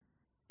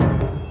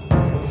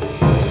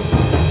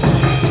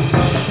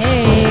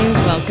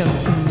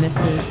to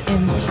Mrs.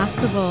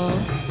 Impossible,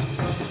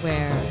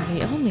 where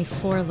the only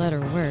four-letter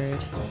word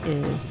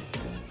is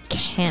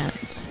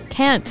can't.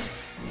 Can't.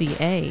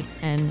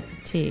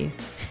 C-A-N-T.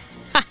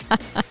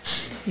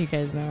 You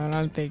guys know what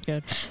I'm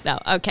thinking. No,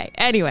 okay.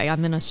 Anyway,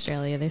 I'm in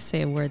Australia. They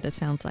say a word that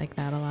sounds like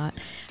that a lot.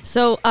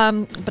 So,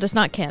 but it's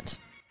not can't.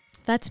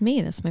 That's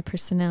me. That's my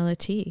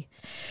personality.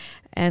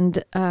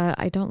 And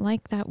I don't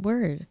like that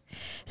word.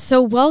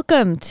 So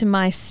welcome to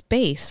my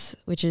space,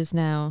 which is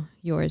now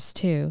yours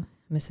too,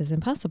 Mrs.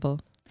 Impossible.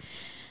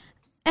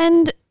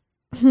 And,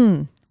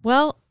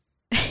 well,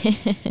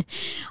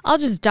 I'll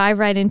just dive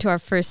right into our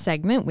first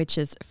segment, which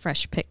is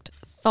Fresh Picked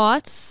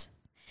Thoughts,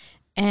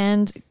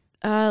 and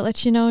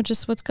let you know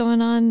just what's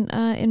going on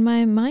in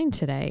my mind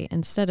today,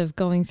 instead of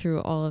going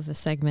through all of the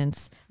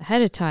segments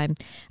ahead of time.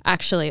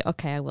 Actually,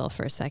 okay, I will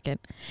for a second.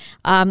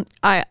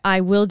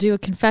 I will do a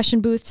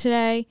confession booth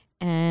today,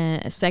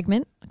 a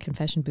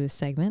confession booth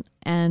segment,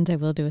 and I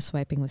will do a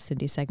swiping with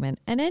Cindy segment,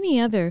 and any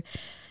other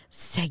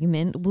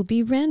segment will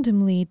be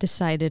randomly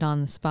decided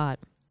on the spot.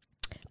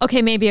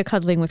 Okay, maybe a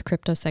cuddling with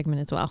crypto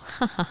segment as well.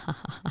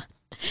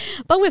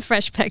 But with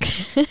fresh picked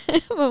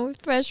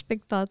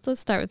thoughts, let's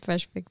start with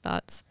fresh picked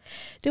thoughts.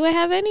 Do I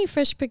have any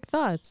fresh picked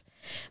thoughts?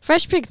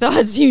 Fresh picked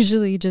thoughts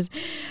usually just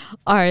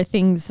are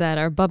things that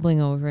are bubbling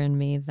over in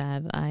me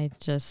that I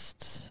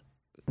just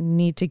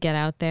need to get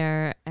out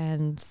there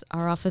and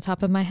are off the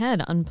top of my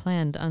head,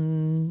 unplanned,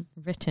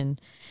 unwritten.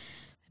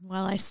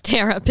 While I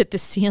stare up at the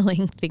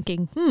ceiling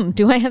thinking,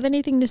 do I have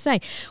anything to say?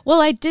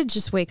 Well, I did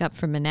just wake up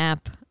from a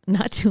nap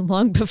not too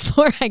long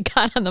before I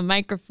got on the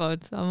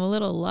microphone, so I'm a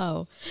little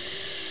low.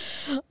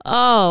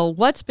 Oh,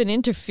 what's been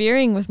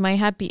interfering with my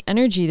happy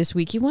energy this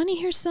week? You want to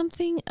hear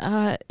something?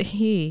 Well,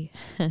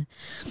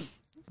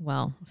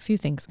 a few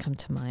things come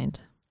to mind.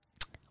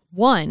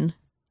 One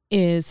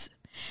is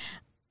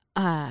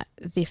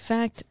the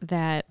fact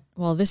that,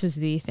 this is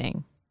the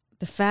thing.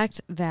 The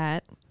fact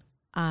that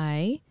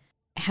I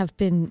have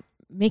been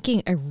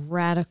making a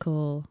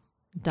radical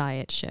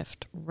diet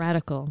shift,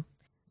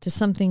 to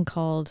something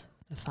called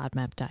the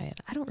FODMAP diet.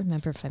 I don't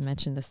remember if I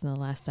mentioned this in the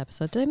last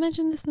episode. Did I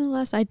mention this in the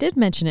last? I did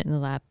mention it in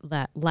the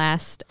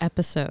last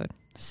episode,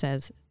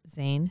 says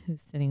Zane,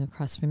 who's sitting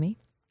across from me.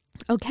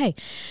 Okay,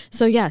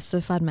 so yes, the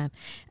FODMAP.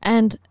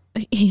 And,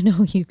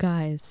 you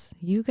guys,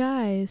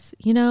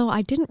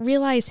 I didn't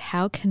realize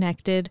how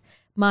connected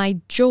my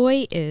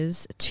joy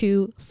is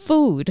to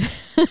food.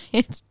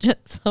 It's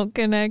just so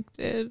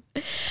connected.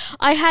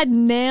 I had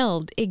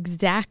nailed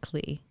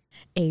exactly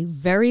a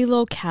very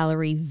low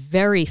calorie,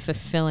 very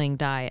fulfilling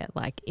diet.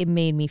 Like, it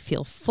made me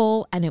feel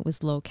full and it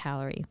was low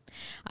calorie.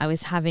 I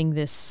was having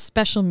this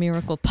special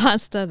miracle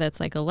pasta that's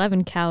like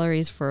 11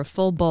 calories for a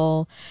full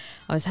bowl.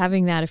 I was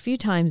having that a few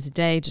times a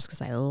day just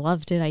because I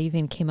loved it. I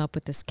even came up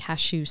with this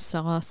cashew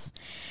sauce.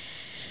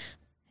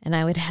 And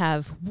I would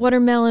have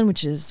watermelon,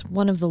 which is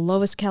one of the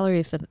lowest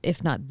calorie,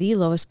 if not the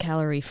lowest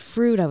calorie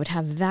fruit. I would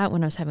have that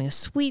when I was having a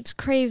sweets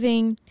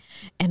craving.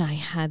 And I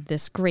had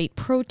this great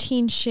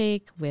protein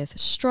shake with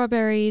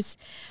strawberries.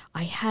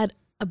 I had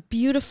a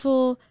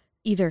beautiful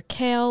either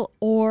kale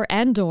or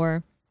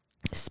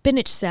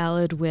spinach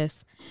salad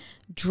with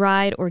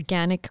dried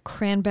organic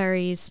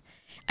cranberries.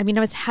 I mean,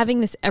 I was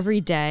having this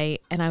every day,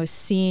 and I was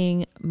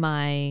seeing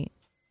my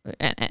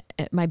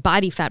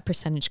body fat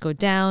percentage go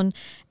down,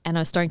 and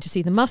I was starting to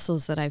see the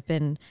muscles that I've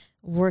been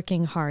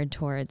working hard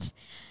towards.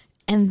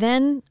 And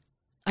then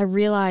I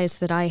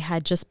realized that I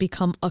had just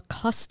become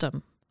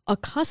accustomed.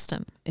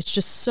 It's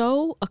just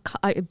so,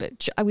 I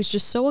was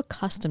just so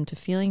accustomed to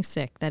feeling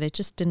sick that it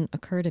just didn't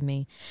occur to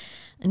me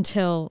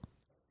until,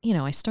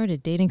 I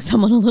started dating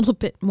someone a little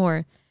bit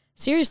more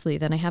seriously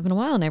than I have in a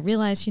while. And I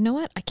realized, you know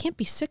what? I can't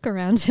be sick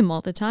around him all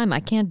the time. I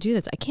can't do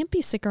this. I can't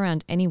be sick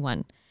around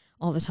anyone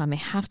all the time. I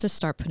have to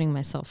start putting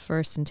myself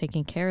first and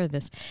taking care of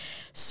this.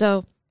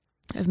 So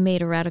I've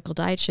made a radical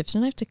diet shift,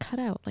 and I have to cut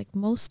out like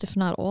most, if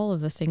not all,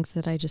 of the things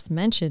that I just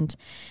mentioned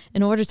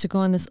in order to go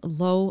on this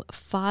low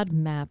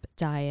FODMAP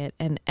diet.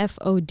 And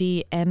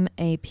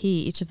FODMAP,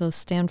 each of those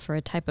stand for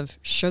a type of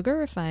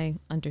sugar, if I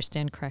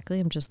understand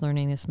correctly. I'm just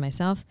learning this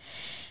myself.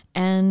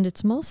 And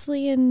it's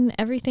mostly in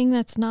everything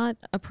that's not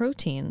a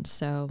protein.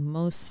 So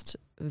most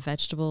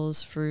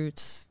vegetables,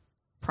 fruits,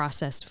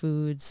 processed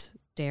foods,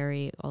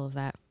 dairy, all of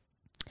that.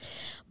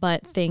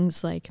 But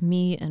things like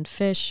meat and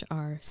fish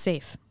are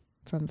safe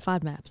from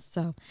FODMAPs.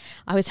 So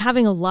I was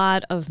having a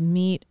lot of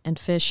meat and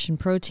fish and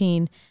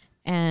protein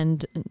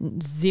and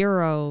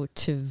zero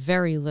to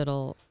very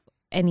little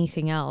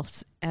anything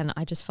else. And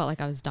I just felt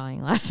like I was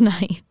dying last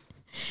night.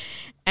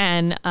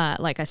 And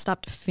I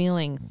stopped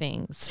feeling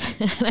things,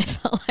 and I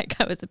felt like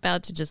I was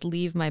about to just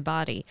leave my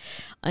body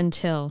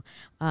until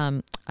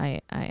I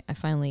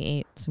finally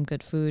ate some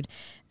good food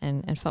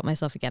and felt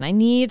myself again. I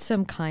need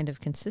some kind of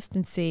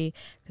consistency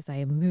because I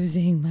am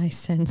losing my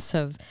sense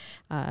of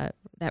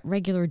that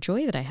regular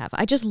joy that I have.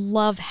 I just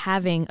love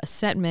having a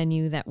set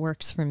menu that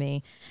works for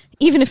me,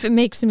 even if it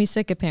makes me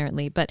sick,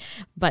 apparently. But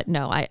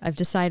no, I've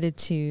decided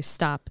to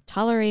stop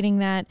tolerating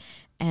that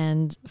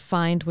and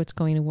find what's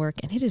going to work.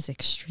 And it is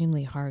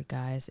extremely hard,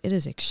 guys. It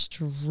is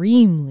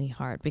extremely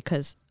hard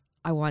because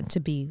I want to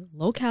be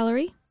low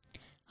calorie,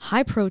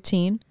 high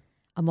protein.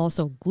 I'm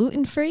also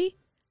gluten-free.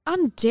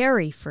 I'm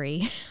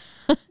dairy-free.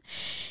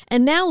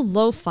 And now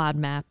low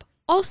FODMAP,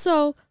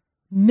 also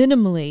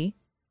minimally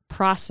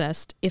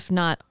processed, if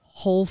not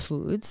whole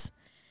foods.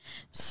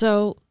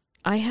 So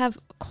I have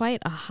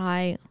quite a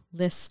high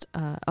list.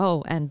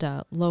 And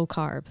low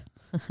carb.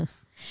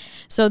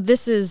 So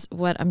this is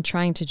what I'm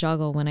trying to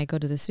juggle when I go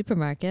to the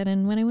supermarket.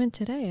 And when I went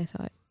today, I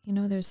thought,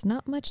 there's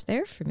not much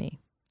there for me.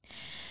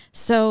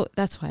 So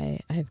that's why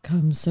I've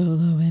come so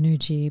low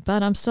energy,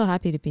 but I'm still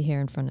happy to be here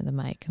in front of the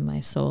mic. And my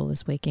soul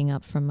is waking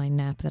up from my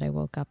nap that I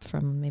woke up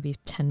from maybe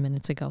 10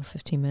 minutes ago,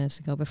 15 minutes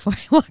ago before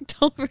I walked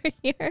over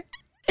here.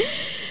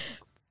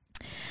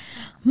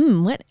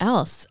 What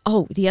else?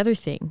 Oh, the other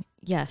thing.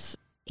 Yes.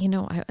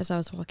 As I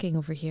was walking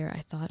over here,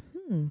 I thought,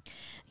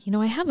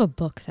 I have a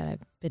book that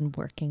I've been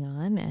working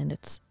on, and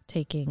it's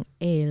taking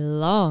a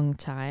long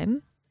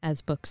time,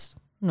 as books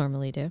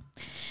normally do.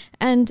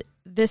 And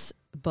this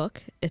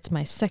book, it's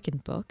my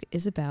second book,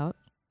 is about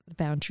the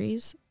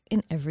boundaries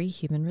in every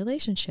human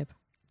relationship.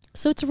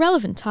 So it's a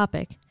relevant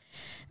topic.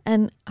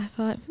 And I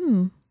thought,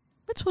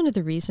 what's one of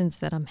the reasons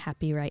that I'm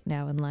happy right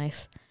now in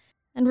life?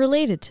 And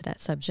related to that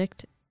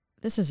subject,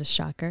 this is a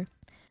shocker.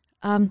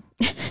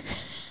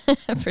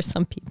 For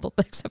some people,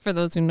 except for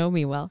those who know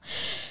me well,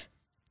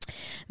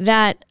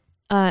 that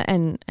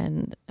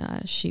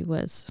she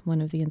was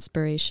one of the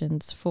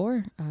inspirations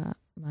for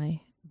my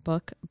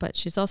book, but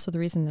she's also the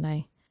reason that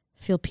I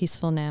feel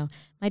peaceful now.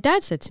 My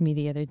dad said to me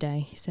the other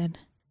day, he said,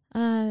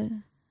 have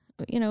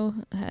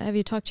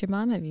you talked to your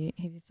mom? Have you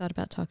thought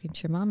about talking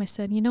to your mom? I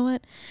said, you know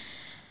what,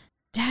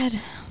 Dad,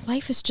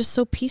 life is just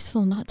so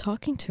peaceful not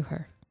talking to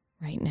her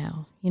right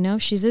now.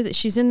 She's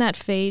in that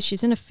phase.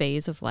 She's in a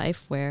phase of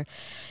life where,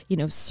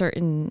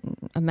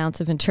 certain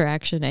amounts of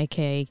interaction,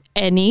 aka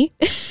any,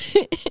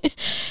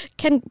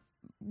 can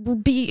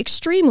be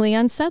extremely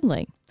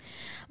unsettling.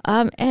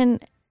 And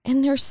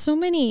there's so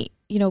many,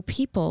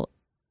 people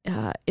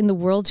in the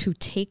world who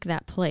take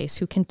that place,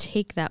 who can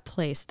take that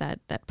place, that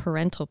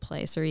parental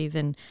place, or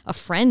even a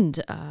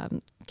friend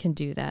can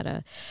do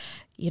that.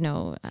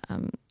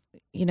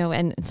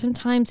 And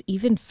sometimes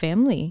even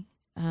family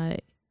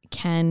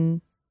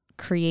can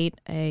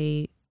create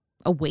a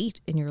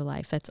weight in your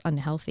life that's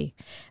unhealthy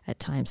at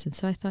times. And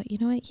so I thought,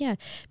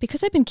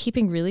 because I've been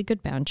keeping really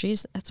good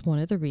boundaries, that's one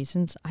of the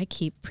reasons I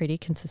keep pretty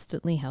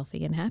consistently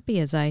healthy and happy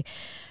as I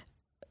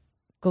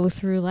go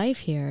through life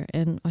here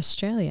in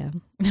Australia,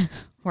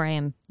 where I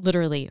am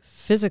literally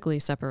physically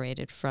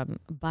separated from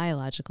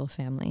biological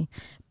family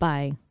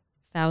by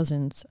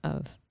thousands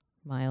of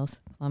miles,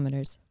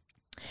 kilometers.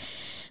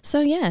 So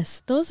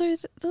yes, those are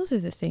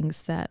the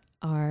things that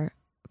are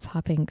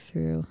popping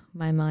through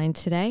my mind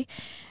today.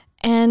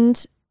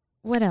 And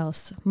what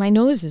else? My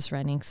nose is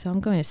running, so I'm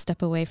going to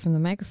step away from the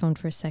microphone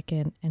for a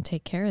second and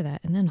take care of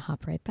that, and then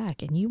hop right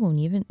back, and you won't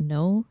even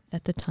know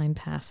that the time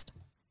passed.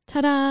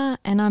 Ta-da!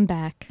 And I'm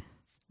back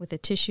with a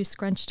tissue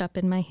scrunched up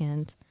in my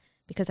hand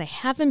because I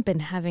haven't been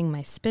having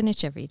my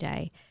spinach every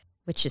day,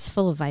 which is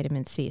full of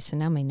vitamin C, so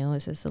now my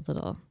nose is a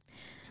little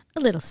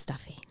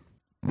stuffy.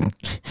 I'm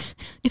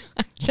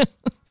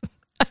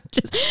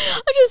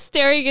just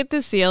staring at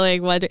the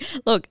ceiling, wondering.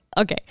 Look,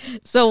 okay.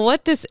 So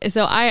this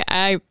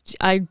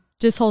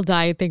whole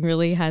diet thing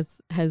really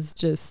has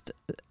just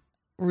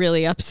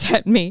really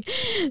upset me.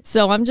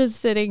 So I'm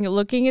just sitting,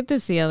 looking at the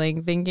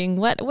ceiling, thinking,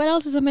 what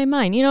else is on my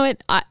mind? You know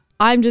what?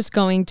 I'm just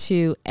going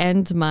to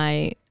end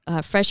my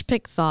Fresh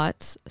Pick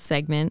Thoughts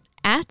segment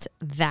at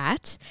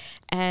that,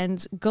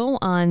 and go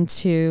on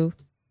to,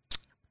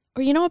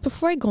 or you know what?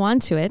 Before I go on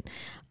to it,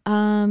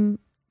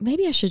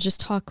 maybe I should just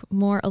talk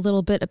a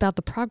little bit about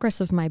the progress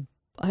of my,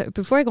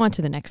 before I go on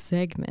to the next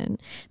segment,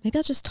 maybe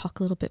I'll just talk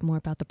a little bit more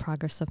about the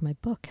progress of my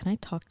book. Can I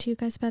talk to you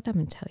guys about that? I'm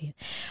going to tell you.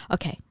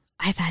 Okay.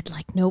 I've had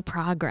no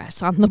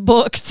progress on the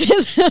books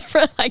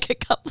for a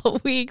couple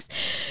of weeks.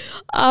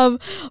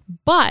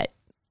 But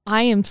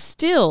I am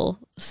still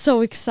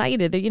so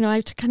excited that, I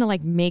have to kind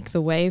of make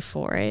the way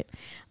for it.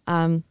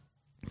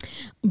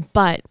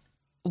 But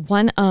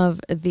one of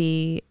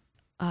the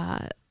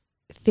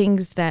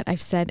things that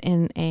I've said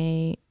in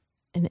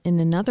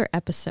another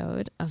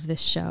episode of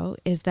this show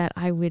is that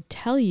I would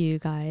tell you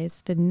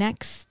guys the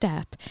next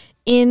step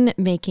in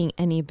making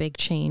any big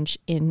change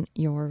in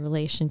your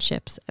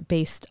relationships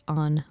based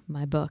on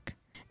my book.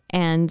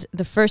 And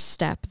the first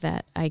step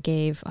that I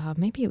gave,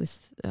 maybe it was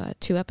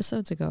 2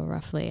 episodes ago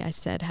roughly, I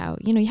said how,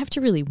 you have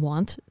to really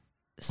want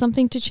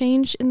something to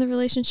change in the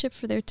relationship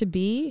for there to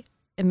be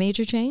a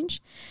major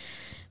change.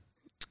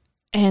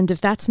 And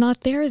if that's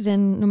not there,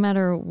 then no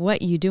matter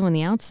what you do on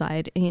the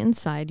outside,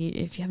 inside,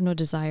 if you have no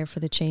desire for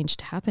the change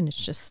to happen,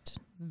 it's just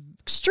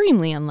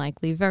extremely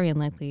unlikely, very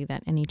unlikely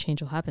that any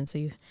change will happen.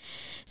 So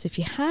if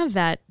you have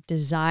that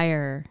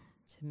desire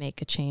to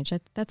make a change,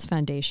 that's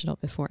foundational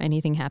before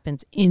anything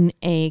happens in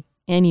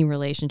any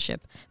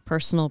relationship,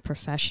 personal,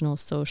 professional,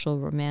 social,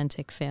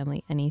 romantic,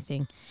 family,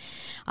 anything.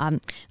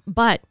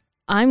 But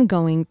I'm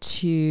going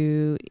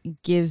to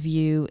give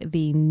you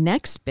the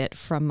next bit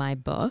from my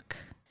book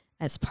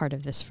as part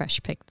of this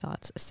Fresh Pick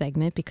Thoughts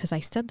segment, because I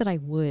said that I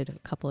would a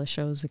couple of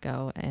shows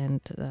ago,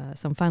 and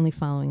so I'm finally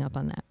following up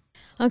on that.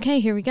 Okay,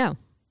 here we go.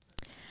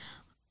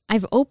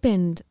 I've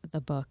opened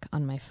the book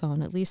on my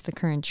phone, at least the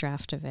current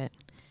draft of it,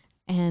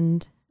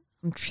 and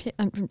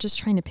I'm just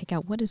trying to pick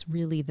out what is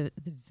really the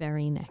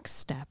very next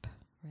step,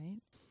 right?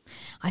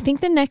 I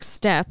think the next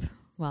step,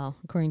 well,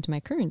 according to my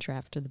current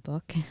draft of the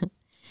book,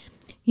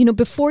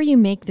 before you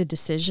make the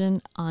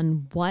decision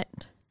on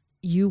what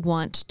you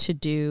want to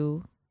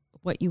do,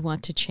 what you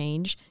want to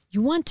change,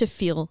 you want to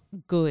feel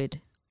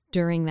good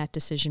during that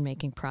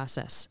decision-making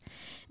process.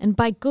 And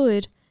by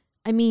good,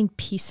 I mean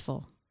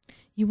peaceful.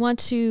 You want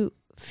to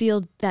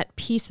feel that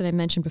peace that I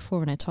mentioned before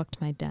when I talked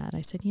to my dad.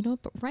 I said,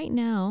 but right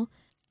now,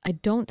 I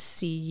don't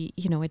see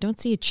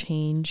a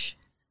change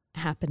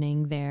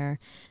happening there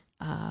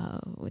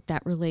with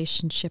that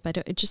relationship. I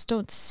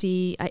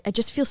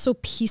just feel so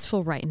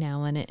peaceful right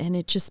now, and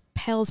it just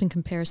pales in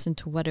comparison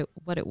to what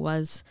it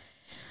was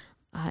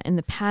in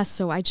the past.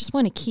 So I just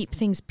want to keep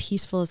things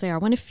peaceful as they are. I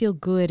want to feel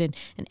good, and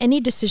any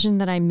decision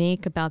that I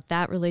make about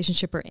that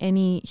relationship or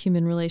any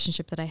human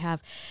relationship that I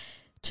have,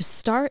 to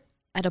start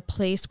at a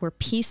place where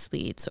peace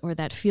leads, or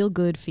that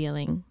feel-good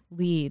feeling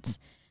leads,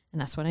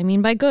 and that's what I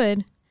mean by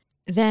good,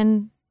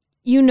 then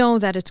you know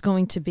that it's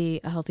going to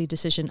be a healthy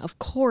decision. Of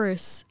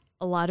course,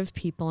 a lot of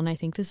people, and I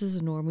think this is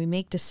a norm, we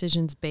make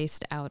decisions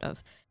based out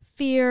of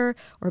fear,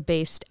 or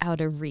based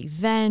out of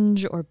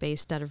revenge, or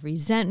based out of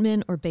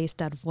resentment, or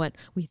based out of what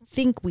we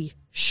think we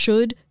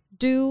should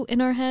do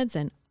in our heads.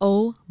 And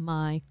oh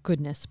my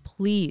goodness,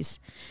 please,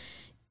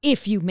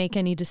 if you make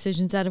any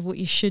decisions out of what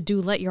you should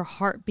do, let your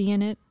heart be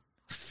in it.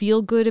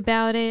 Feel good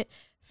about it.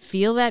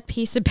 Feel that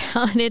peace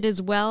about it as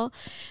well.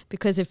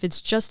 Because if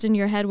it's just in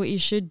your head what you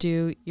should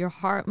do, your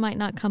heart might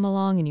not come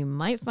along, and you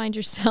might find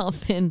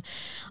yourself in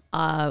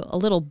a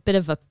little bit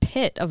of a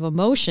pit of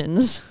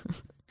emotions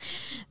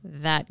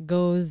that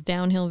goes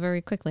downhill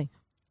very quickly.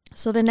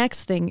 So the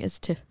next thing is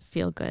to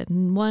feel good.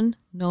 And one,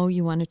 no,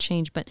 you want to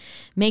change, but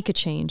make a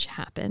change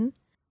happen.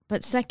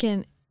 But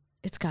second,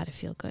 it's got to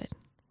feel good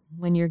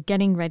when you're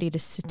getting ready to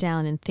sit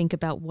down and think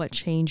about what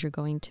change you're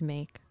going to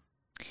make.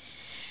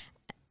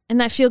 And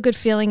that feel-good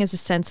feeling is a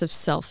sense of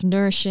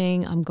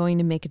self-nourishing. I'm going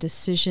to make a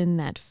decision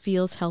that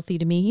feels healthy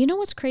to me. You know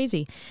what's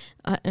crazy?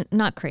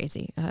 Not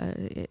crazy.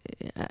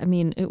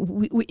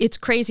 It's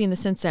crazy in the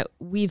sense that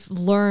we've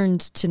learned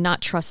to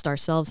not trust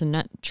ourselves and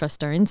not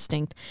trust our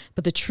instinct.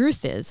 But the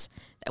truth is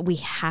that we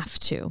have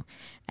to.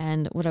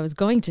 And what I was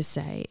going to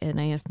say,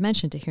 and I have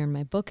mentioned it here in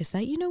my book, is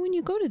that, when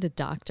you go to the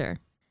doctor,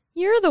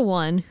 you're the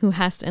one who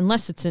has to,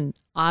 unless it's an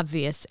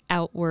obvious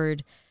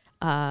outward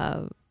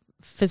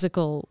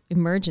physical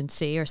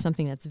emergency or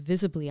something that's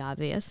visibly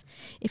obvious,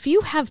 if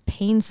you have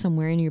pain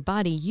somewhere in your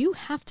body, you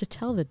have to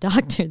tell the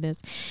doctor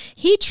this.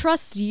 He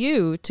trusts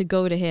you to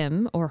go to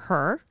him or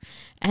her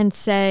and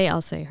say,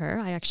 I'll say her,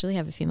 I actually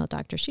have a female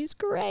doctor. She's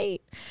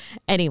great.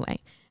 Anyway,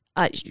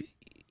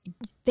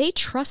 they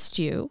trust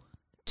you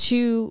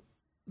to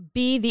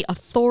be the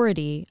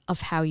authority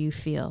of how you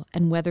feel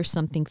and whether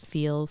something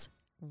feels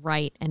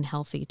right and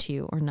healthy to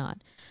you or not.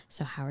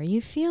 So how are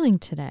you feeling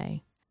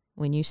today?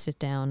 When you sit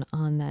down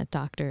on that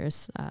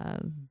doctor's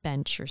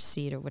bench or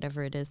seat or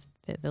whatever it is,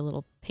 the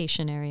little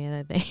patient area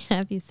that they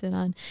have you sit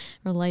on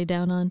or lay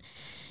down on,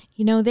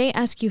 they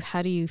ask you,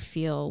 how do you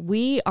feel?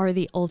 We are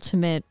the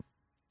ultimate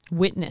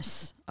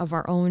witness of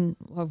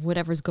of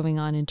whatever's going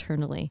on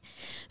internally.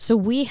 So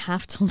we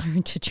have to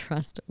learn to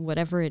trust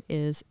whatever it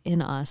is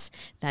in us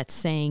that's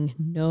saying,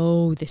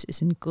 no, this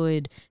isn't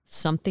good.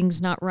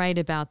 Something's not right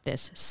about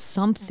this.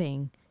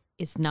 Something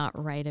is not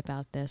right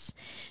about this.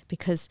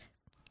 Because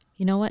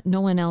you know what? No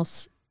one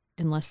else,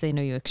 unless they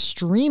know you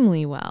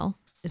extremely well,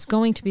 is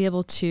going to be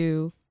able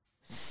to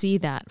see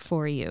that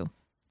for you.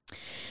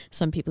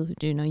 Some people who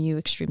do know you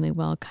extremely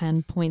well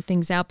can point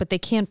things out, but they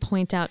can't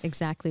point out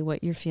exactly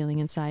what you're feeling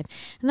inside.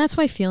 And that's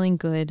why feeling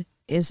good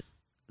is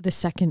the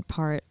second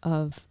part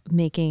of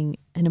making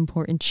an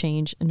important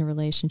change in a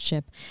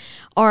relationship.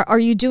 Are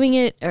you doing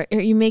it? Are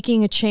you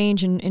making a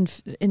change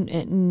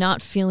and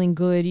not feeling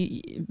good?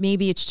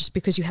 Maybe it's just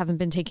because you haven't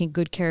been taking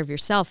good care of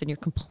yourself, and your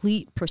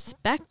complete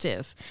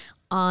perspective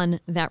on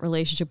that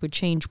relationship would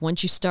change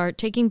once you start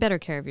taking better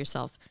care of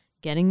yourself,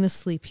 getting the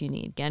sleep you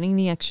need, getting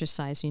the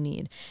exercise you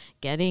need,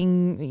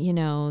 getting,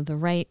 the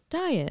right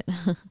diet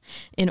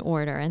in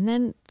order. And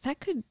then that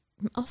could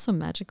also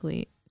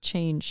magically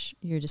change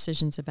your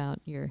decisions about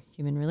your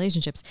human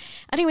relationships.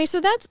 Anyway, so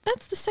that's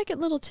the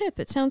second little tip.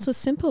 It sounds so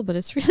simple, but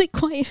it's really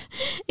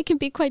it can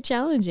be quite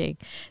challenging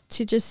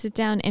to just sit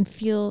down and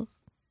feel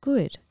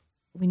good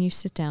when you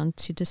sit down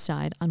to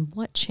decide on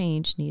what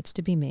change needs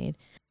to be made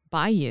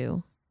by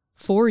you,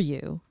 for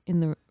you, in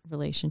the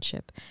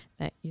relationship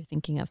that you're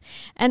thinking of.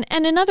 And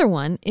another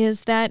one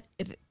is that,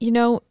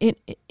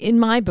 in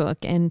my book,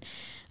 and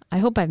I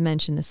hope I've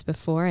mentioned this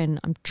before, and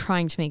I'm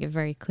trying to make it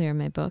very clear in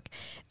my book,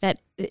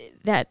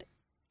 that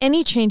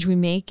any change we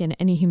make in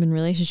any human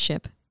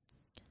relationship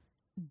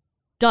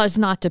does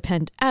not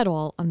depend at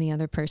all on the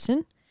other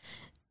person.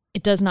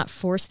 It does not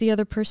force the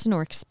other person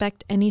or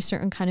expect any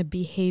certain kind of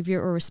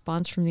behavior or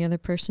response from the other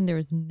person. There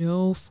is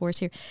no force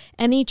here.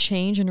 Any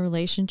change in a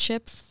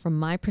relationship, from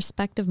my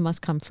perspective,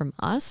 must come from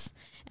us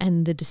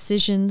and the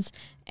decisions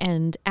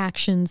and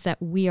actions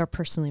that we are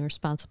personally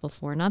responsible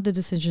for, not the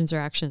decisions or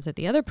actions that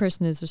the other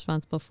person is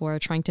responsible for,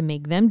 trying to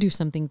make them do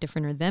something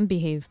different or them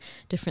behave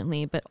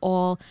differently. But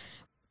all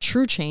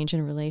true change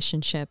in a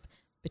relationship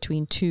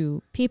between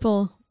two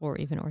people or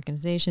even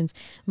organizations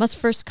must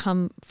first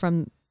come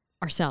from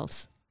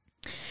ourselves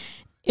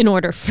in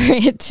order for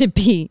it to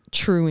be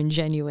true and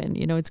genuine.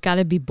 You know, it's got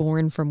to be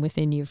born from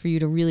within you for you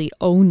to really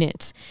own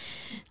it.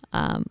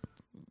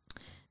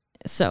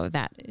 So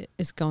that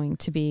is going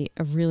to be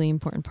a really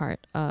important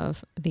part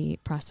of the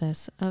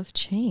process of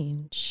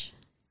change.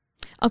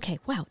 Okay,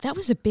 wow, that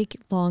was a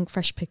big, long,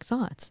 fresh pick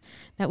thoughts.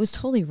 That was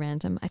totally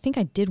random. I think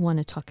I did want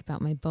to talk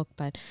about my book,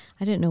 but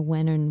I didn't know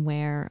when and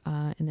where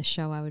in the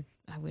show I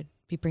would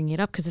be bringing it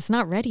up because it's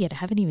not ready yet. I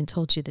haven't even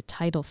told you the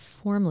title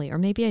formally, or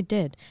maybe I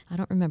did. I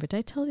don't remember. Did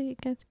I tell you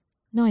guys?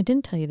 No, I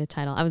didn't tell you the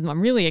title.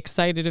 I'm really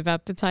excited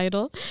about the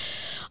title.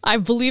 I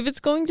believe it's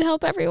going to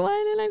help everyone,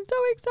 and I'm so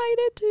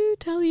excited to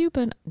tell you,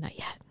 but not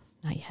yet.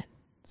 Not yet.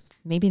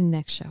 Maybe the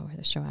next show or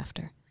the show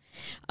after.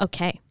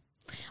 Okay.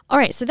 All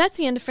right, so that's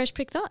the end of Fresh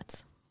Pick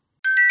Thoughts.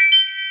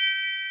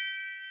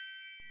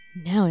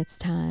 Now it's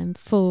time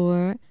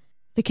for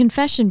the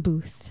confession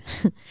booth,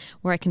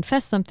 where I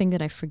confess something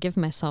that I forgive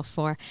myself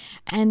for.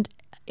 And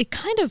it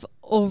kind of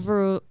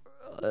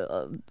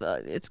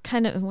it's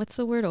kind of, what's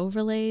the word,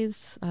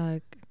 overlays?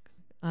 It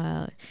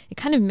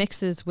kind of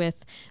mixes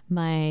with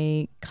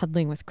my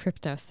Cuddling with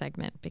Crypto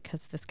segment,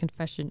 because this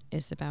confession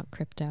is about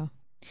crypto.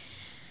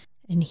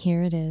 And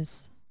here it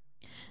is.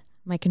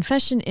 My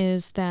confession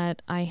is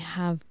that I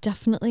have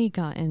definitely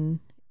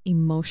gotten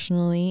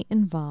emotionally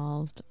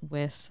involved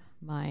with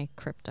my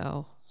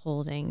crypto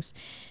holdings.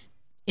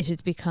 It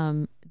has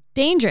become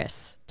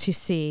dangerous to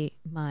see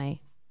my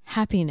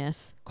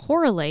happiness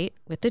correlate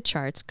with the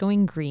charts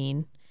going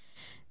green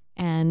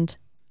and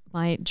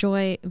my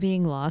joy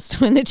being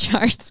lost when the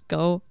charts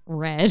go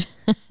red.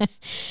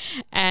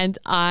 And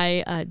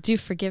I do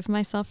forgive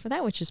myself for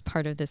that, which is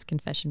part of this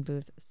confession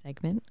booth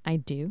segment. I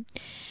do.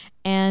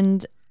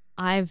 And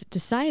I've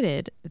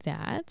decided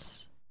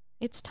that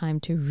it's time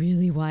to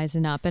really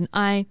wisen up. And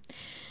I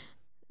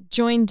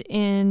joined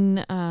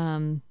in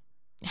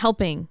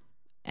helping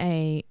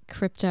a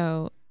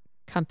crypto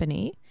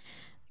company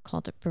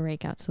called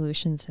Breakout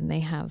Solutions, and they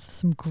have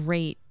some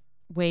great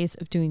ways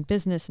of doing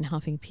business and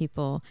helping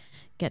people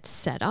get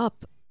set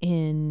up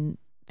in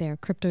their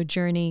crypto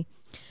journey.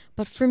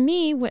 But for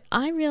me, what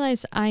I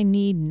realize I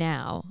need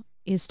now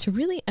is to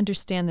really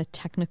understand the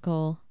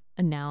technical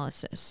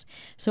analysis.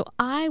 So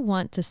I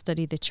want to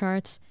study the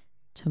charts.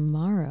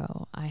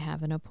 Tomorrow, I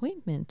have an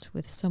appointment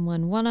with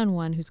someone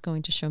one-on-one who's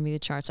going to show me the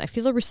charts. I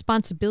feel a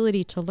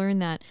responsibility to learn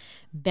that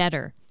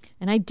better.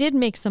 And I did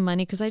make some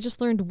money because I just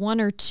learned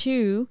one or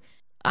two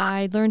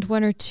of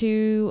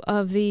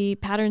the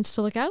patterns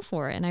to look out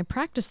for, and I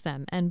practiced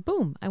them, and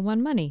boom, I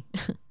won money.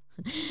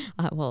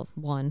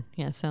 Won.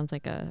 Yeah, sounds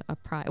like a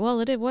prize. Well,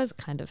 it was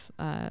kind of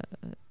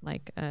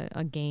like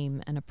a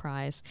game and a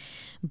prize.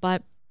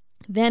 But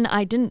then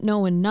I didn't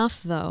know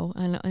enough, though,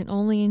 and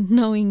only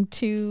knowing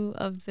two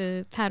of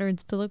the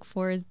patterns to look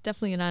for is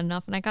definitely not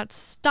enough. And I got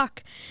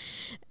stuck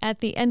at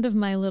the end of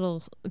my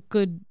little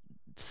good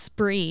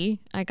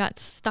spree. I got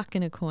stuck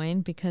in a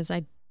coin because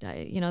the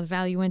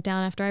value went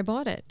down after I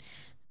bought it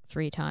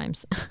 3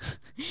 times.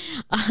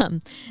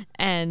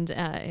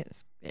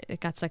 It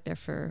got stuck there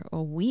for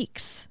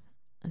weeks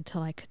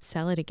until I could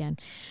sell it again.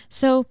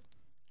 So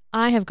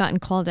I have gotten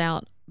called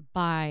out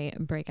by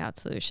Breakout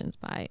Solutions,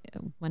 by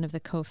one of the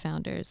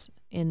co-founders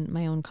in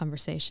my own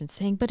conversation,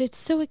 saying, but it's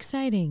so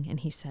exciting.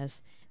 And he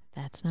says,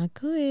 that's not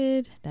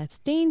good. That's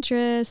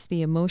dangerous.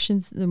 The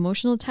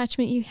emotional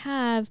attachment you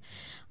have,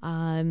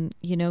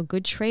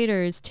 good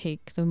traders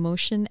take the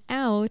emotion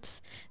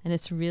out, and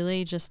it's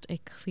really just a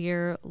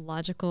clear,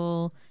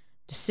 logical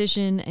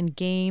decision and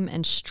game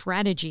and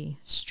strategy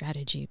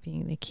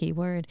being the key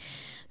word.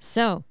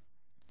 So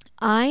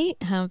I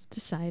have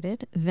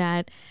decided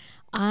that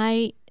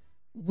I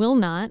will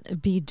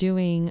not be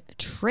doing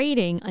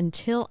trading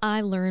until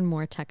I learn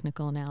more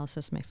technical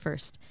analysis. My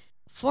first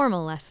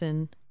formal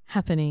lesson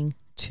happening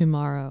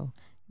tomorrow.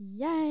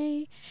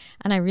 Yay!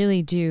 And I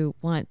really do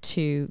want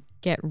to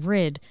get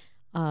rid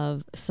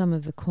of some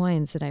of the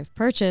coins that I've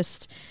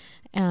purchased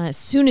as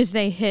soon as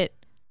they hit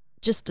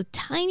just a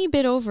tiny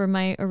bit over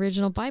my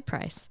original buy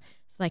price,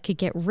 so I could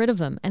get rid of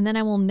them. And then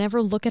I will never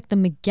look at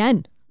them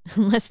again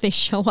unless they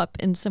show up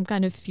in some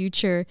kind of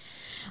future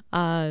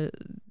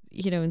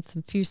in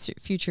some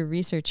future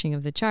researching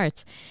of the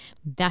charts.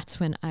 That's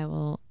when I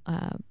will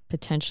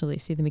potentially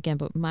see them again.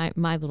 But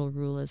my little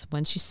rule is,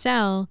 once you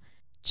sell,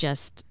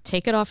 just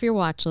take it off your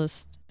watch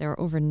list. There are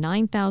over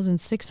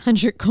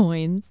 9,600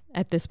 coins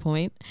at this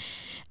point,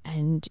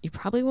 and you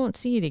probably won't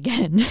see it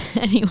again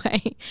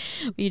anyway.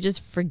 You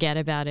just forget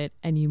about it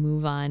and you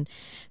move on.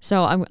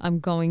 So I'm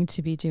going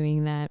to be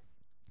doing that.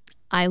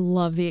 I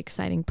love the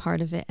exciting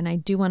part of it, and I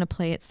do want to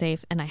play it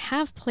safe, and I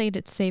have played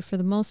it safe for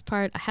the most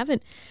part. I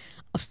haven't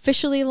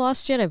officially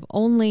lost yet. I've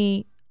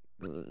only,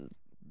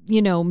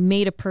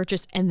 made a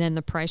purchase and then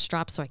the price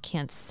dropped, so I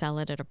can't sell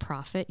it at a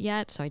profit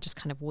yet. So I just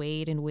kind of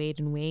wait and wait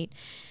and wait.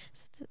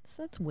 So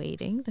that's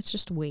waiting. That's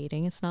just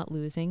waiting. It's not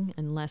losing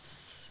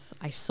unless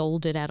I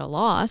sold it at a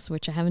loss,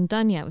 which I haven't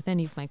done yet with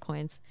any of my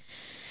coins.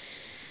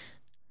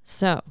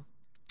 So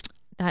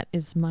that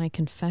is my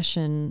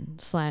confession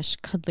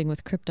 / cuddling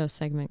with crypto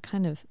segment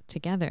kind of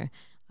together.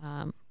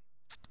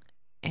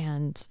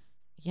 And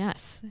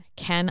yes,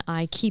 can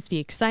I keep the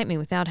excitement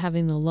without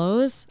having the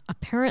lows?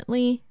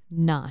 Apparently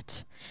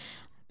not,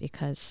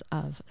 because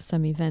of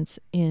some events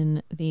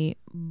in the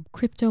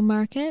crypto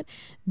market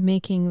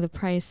making the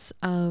price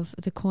of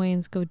the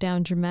coins go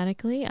down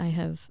dramatically. I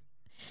have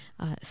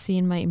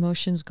seen my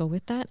emotions go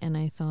with that, and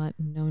I thought,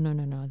 no,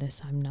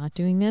 I'm not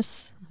doing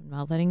this. I'm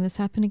not letting this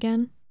happen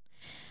again.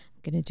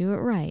 I'm going to do it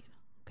right.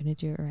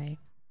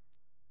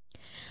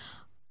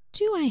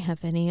 Do I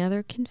have any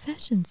other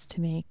confessions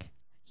to make?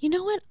 You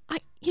know what?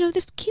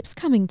 This keeps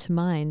coming to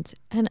mind,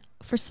 and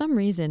for some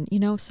reason,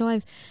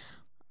 so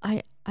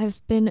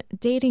I've been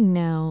dating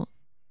now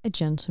a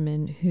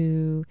gentleman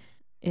who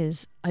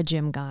is a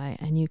gym guy,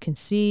 and you can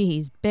see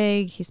he's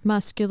big, he's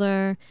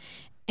muscular,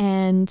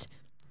 and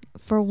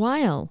for a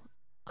while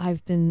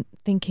I've been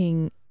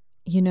thinking,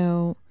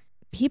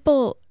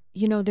 people,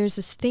 there's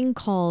this thing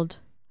called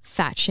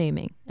fat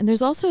shaming, and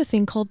there's also a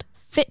thing called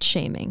fit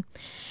shaming,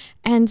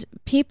 and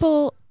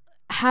people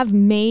have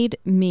made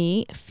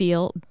me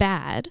feel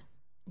bad.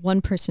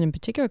 One person in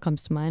particular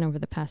comes to mind over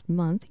the past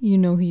month. You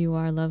know who you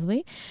are,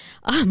 lovely.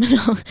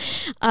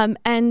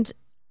 And,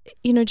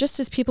 just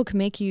as people can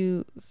make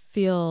you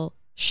feel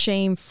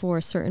shame for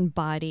a certain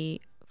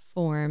body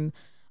form,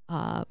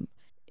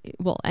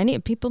 any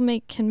people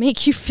can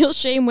make you feel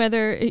shame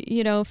whether,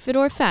 fit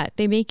or fat.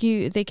 They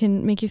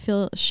can make you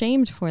feel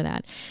shamed for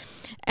that.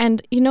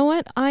 And you know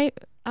what?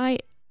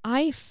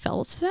 I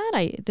felt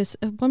that. This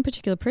one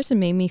particular person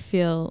made me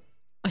feel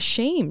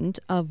ashamed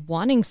of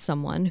wanting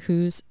someone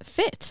who's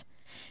fit.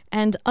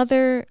 And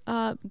other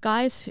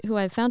guys who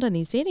I've found on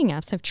these dating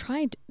apps have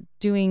tried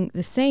doing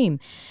the same.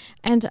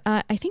 And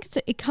I think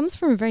it comes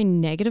from a very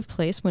negative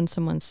place when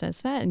someone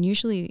says that, and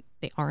usually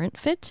they aren't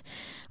fit.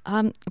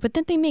 But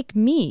then they make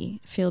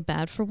me feel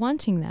bad for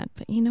wanting that.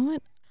 But you know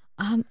what?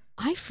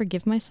 I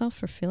forgive myself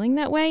for feeling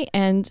that way,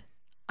 and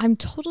I'm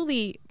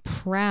totally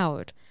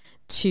proud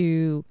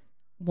to,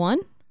 one,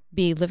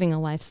 be living a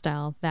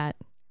lifestyle that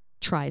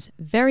tries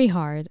very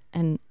hard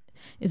and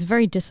is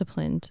very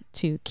disciplined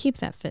to keep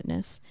that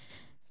fitness.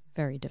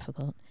 Very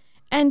difficult.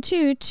 And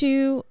two,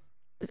 to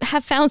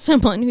have found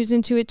someone who's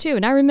into it too.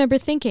 And I remember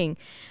thinking,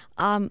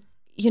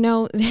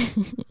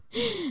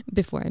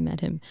 before I met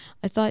him,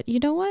 I thought, you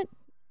know what?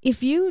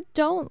 If you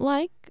don't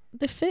like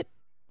the fit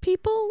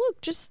people,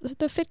 look, just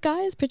the fit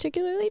guys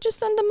particularly, just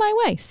send them my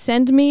way.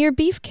 Send me your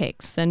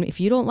beefcakes. And if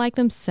you don't like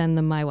them, send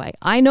them my way.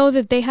 I know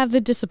that they have the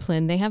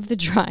discipline, they have the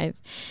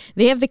drive,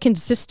 they have the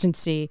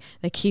consistency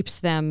that keeps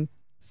them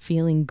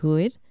feeling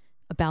good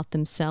about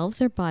themselves,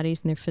 their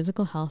bodies, and their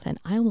physical health. And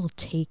I will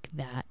take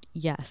that.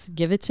 Yes,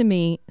 give it to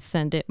me.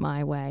 Send it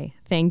my way.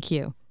 Thank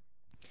you.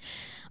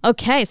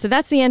 Okay, so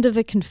that's the end of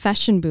the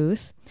confession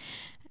booth.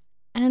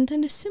 And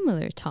in a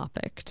similar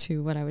topic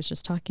to what I was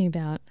just talking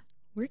about,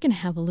 we're going to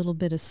have a little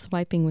bit of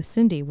Swiping with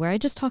Cindy, where I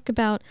just talk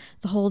about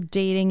the whole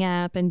dating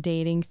app and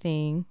dating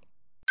thing.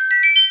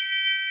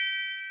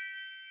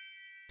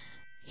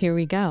 Here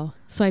we go.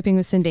 Swiping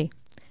with Cindy.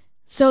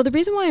 So the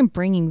reason why I'm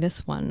bringing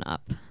this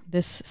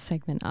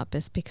segment up,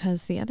 is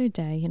because the other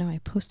day, I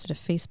posted a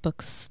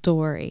Facebook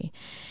story,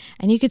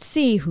 and you could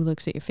see who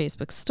looks at your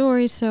Facebook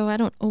story. So I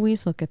don't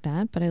always look at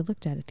that, but I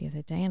looked at it the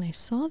other day, and I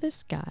saw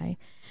this guy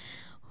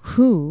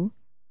who,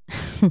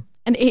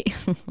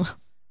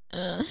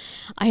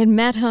 I had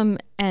met him,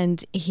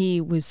 and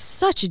he was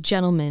such a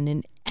gentleman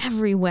in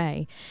every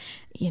way.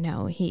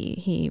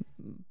 He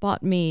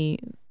bought me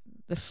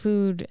the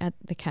food at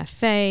the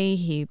cafe.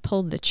 He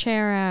pulled the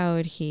chair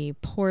out. He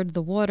poured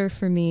the water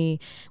for me.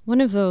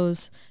 One of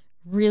those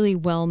really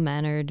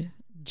well-mannered,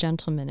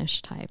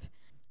 gentlemanish type.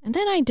 And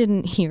then I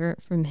didn't hear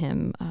from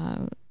him,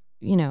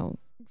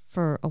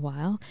 for a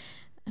while.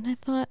 And I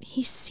thought,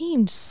 he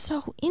seemed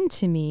so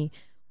into me.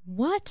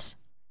 What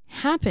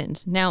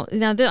happened? Now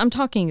I'm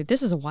talking,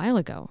 this is a while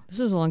ago. This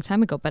is a long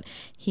time ago, but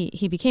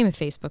he became a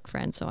Facebook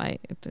friend, so I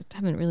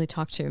haven't really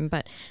talked to him,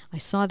 but I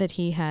saw that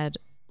he had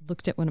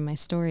looked at one of my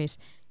stories,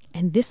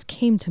 and this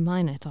came to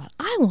mind. I thought,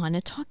 I want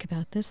to talk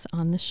about this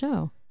on the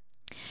show.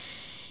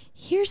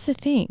 Here's the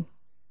thing.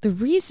 The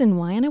reason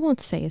why, and I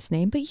won't say his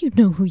name, but you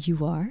know who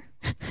you are.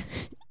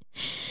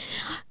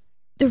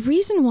 The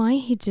reason why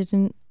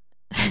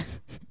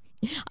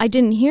I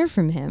didn't hear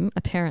from him,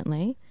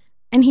 apparently,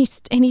 and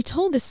he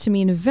told this to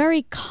me in a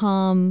very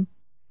calm,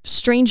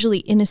 strangely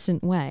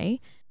innocent way,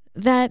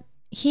 that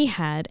he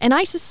had, and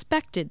I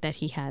suspected that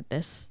he had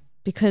this,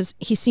 because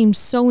he seemed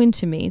so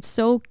into me,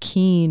 so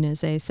keen,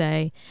 as they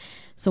say.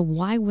 So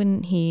why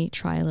wouldn't he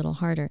try a little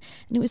harder?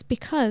 And it was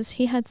because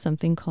he had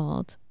something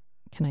called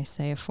can I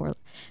say a four?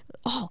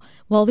 Oh,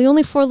 well, the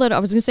only I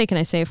was going to say, can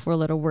I say a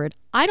 4-letter word?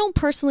 I don't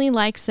personally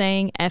like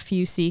saying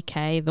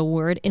F-U-C-K, the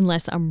word,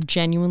 unless I'm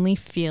genuinely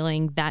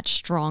feeling that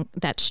strong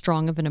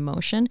of an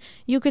emotion.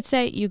 You could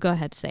say it, you go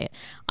ahead, say it.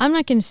 I'm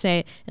not going to say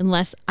it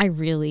unless I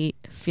really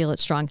feel it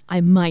strong.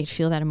 I might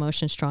feel that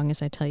emotion strong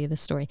as I tell you the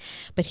story.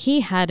 But he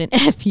had an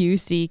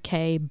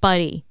F-U-C-K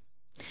buddy.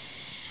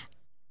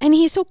 And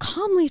he so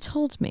calmly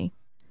told me.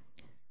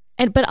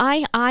 But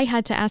I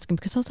had to ask him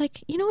because I was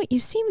like, you know what, you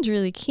seemed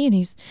really keen.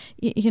 He's,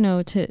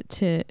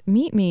 to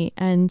meet me.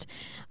 And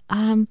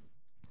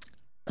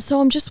so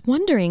I'm just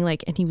wondering,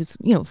 like, and he was,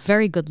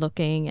 very good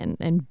looking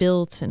and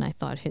built. And I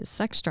thought his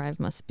sex drive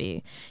must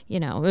be,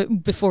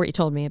 before he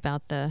told me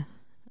about the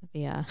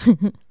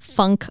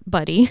funk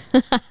buddy.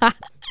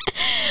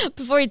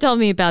 Before he told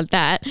me about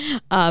that,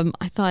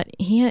 I thought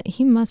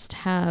he must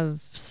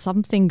have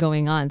something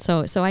going on.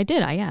 So I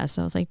did. I asked.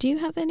 I was like, "Do you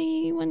have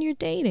anyone you're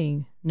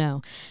dating?"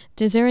 No.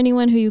 Is there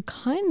anyone who you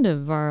kind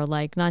of are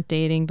like not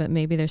dating, but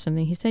maybe there's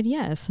something? He said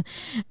yes,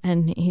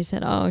 and he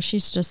said, "Oh,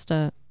 she's just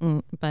a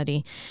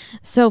buddy."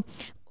 So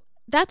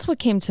that's what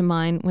came to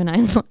mind when I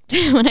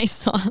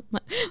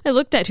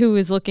looked at who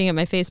was looking at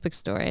my Facebook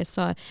story. I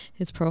saw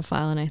his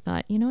profile and I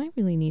thought, I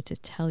really need to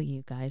tell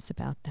you guys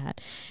about that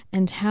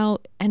and how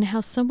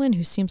someone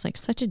who seems like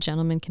such a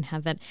gentleman can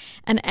have that.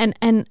 And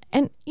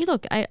you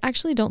look, I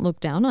actually don't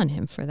look down on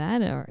him for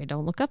that, or I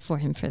don't look up for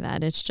him for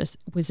that. It's just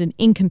was an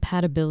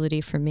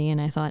incompatibility for me. And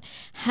I thought,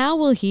 how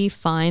will he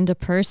find a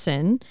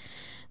person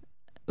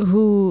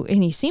who,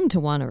 and he seemed to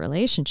want a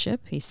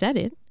relationship. He said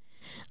it,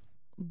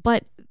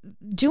 but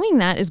doing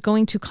that is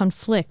going to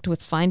conflict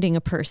with finding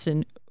a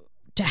person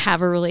to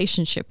have a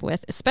relationship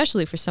with,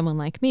 especially for someone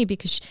like me,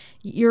 because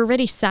you're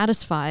already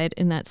satisfied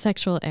in that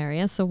sexual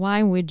area. So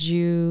why would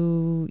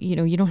you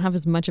don't have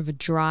as much of a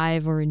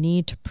drive or a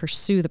need to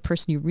pursue the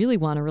person you really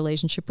want a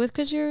relationship with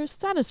because you're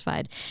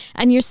satisfied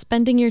and you're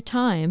spending your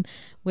time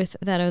with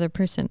that other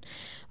person.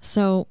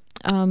 So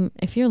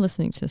if you're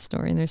listening to the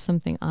story and there's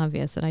something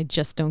obvious that I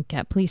just don't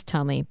get, please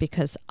tell me,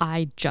 because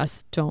I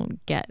just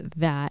don't get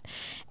that.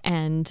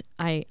 And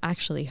I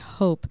actually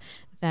hope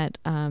that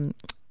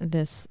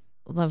this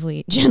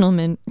lovely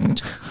gentleman,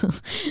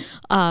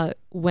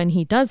 when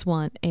he does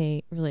want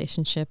a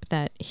relationship,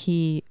 that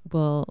he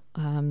will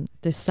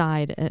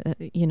decide,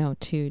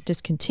 to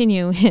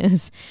discontinue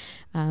his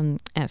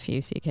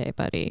F-U-C-K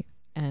buddy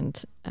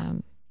and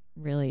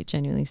really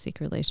genuinely seek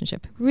a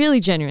relationship. Really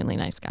genuinely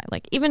nice guy.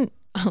 Like even,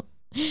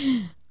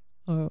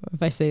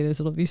 if I say this,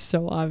 it'll be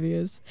so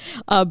obvious.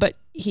 But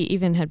he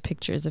even had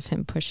pictures of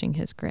him pushing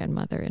his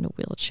grandmother in a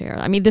wheelchair.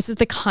 I mean, this is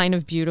the kind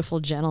of beautiful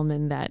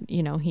gentleman that,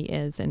 he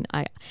is. And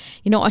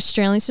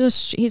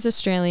Australians, he's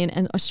Australian,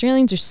 and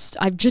Australians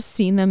I've just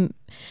seen them,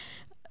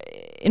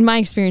 in my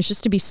experience,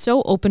 just to be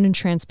so open and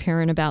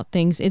transparent about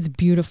things. It's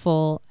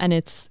beautiful, and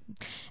it's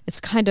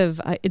kind of,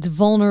 it's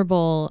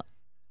vulnerable.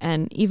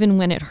 And even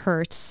when it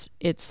hurts,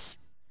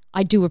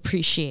 I do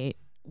appreciate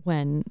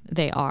when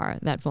they are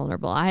that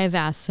vulnerable. I have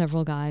asked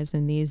several guys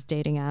in these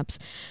dating apps,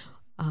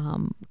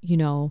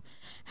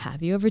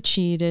 have you ever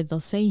cheated? They'll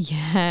say,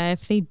 yeah,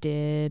 if they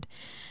did.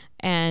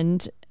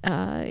 And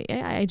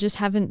I just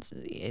haven't,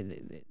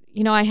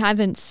 I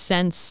haven't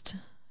sensed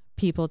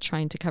people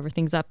trying to cover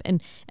things up.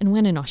 And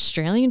when an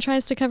Australian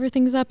tries to cover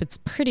things up, it's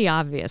pretty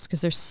obvious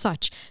because they're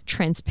such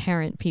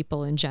transparent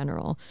people in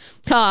general.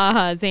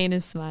 Zane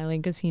is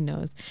smiling because he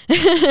knows.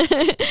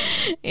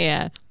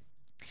 Yeah.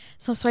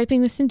 So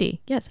swiping with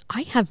Cindy. Yes,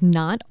 I have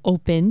not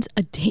opened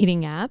a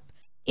dating app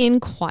in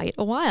quite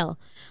a while.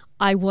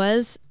 I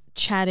was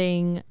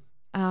chatting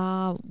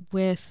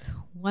with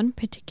one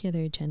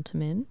particular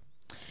gentleman,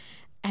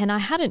 and I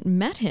hadn't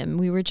met him.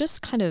 We were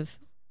just kind of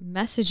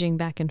messaging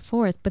back and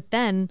forth, but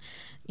then,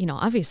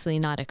 obviously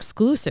not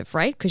exclusive,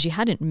 right? Because you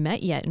hadn't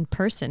met yet in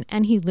person,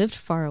 and he lived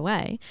far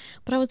away.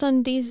 But I was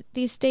on these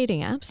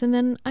dating apps, and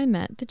then I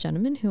met the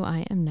gentleman who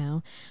I am now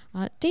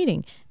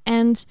dating.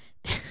 And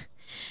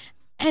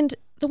and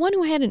the one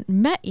who I hadn't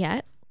met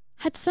yet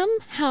had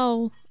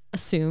somehow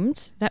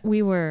assumed that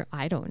we were,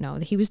 I don't know,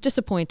 that he was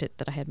disappointed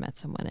that I had met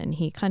someone, and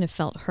he kind of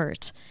felt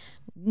hurt.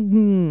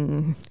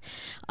 But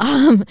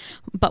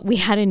we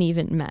hadn't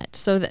even met.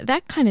 So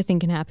that kind of thing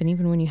can happen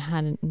even when you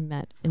hadn't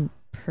met in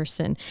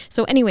person.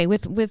 So anyway,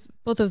 with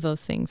both of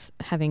those things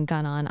having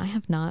gone on, I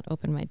have not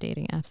opened my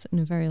dating apps in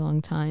a very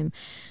long time,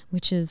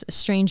 which is a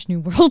strange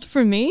new world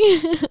for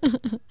me.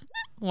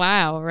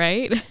 Wow,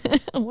 right?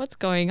 What's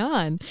going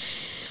on?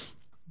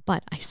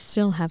 But I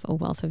still have a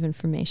wealth of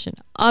information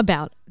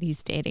about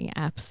these dating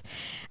apps,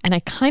 and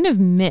I kind of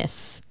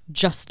miss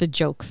just the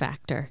joke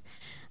factor.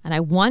 And I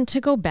want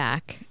to go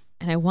back,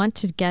 and I want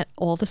to get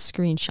all the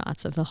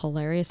screenshots of the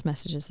hilarious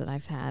messages that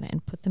I've had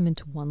and put them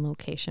into one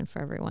location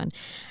for everyone.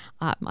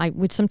 I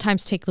would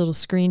sometimes take little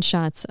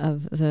screenshots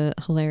of the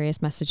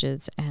hilarious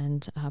messages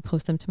and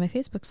post them to my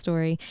Facebook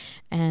story.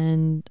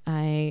 And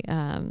I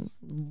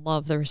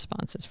love the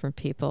responses from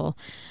people.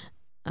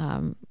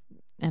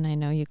 And I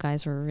know you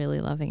guys were really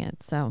loving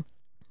it. So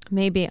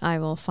maybe I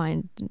will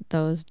find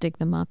those, dig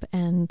them up,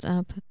 and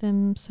put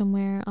them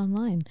somewhere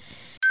online.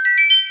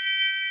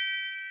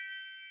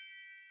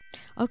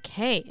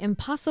 Okay,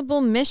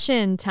 impossible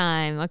mission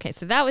time. Okay,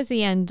 so that was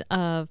the end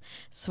of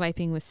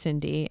Swiping with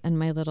Cindy and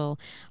my little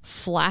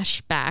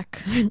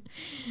flashback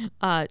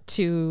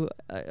to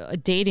a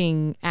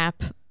dating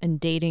app and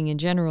dating in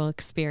general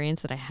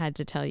experience that I had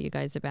to tell you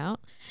guys about.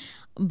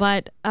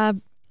 But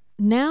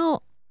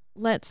now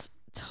let's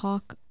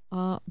talk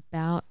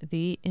about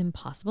the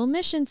impossible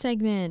mission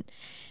segment.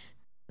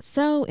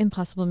 So,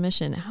 impossible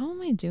mission. How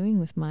am I doing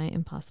with my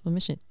impossible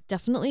mission?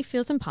 Definitely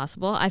feels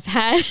impossible. I've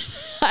had,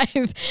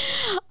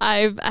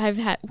 I've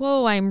had.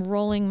 Whoa! I'm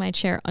rolling my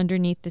chair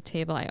underneath the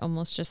table. I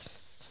almost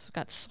just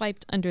got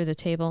swiped under the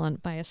table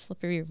by a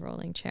slippery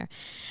rolling chair,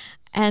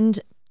 and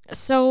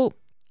so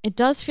it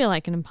does feel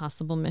like an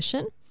impossible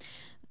mission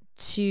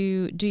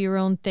to do your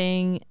own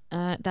thing.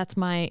 That's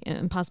my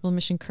impossible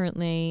mission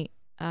currently.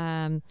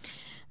 Well,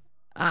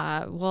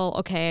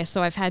 okay.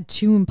 So I've had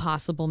two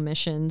impossible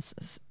missions.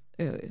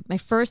 My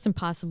first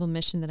impossible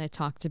mission that I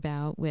talked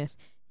about with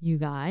you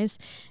guys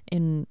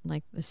in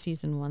like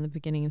the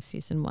beginning of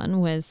season 1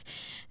 was,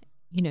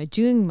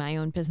 doing my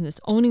own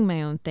business, owning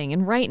my own thing.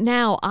 And right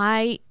now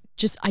I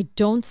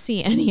don't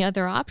see any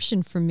other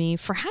option for me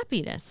for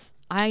happiness.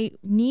 I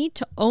need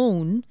to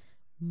own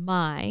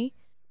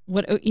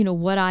what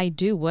I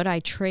do, what I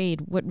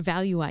trade, what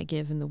value I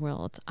give in the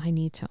world. I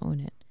need to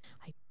own it.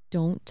 I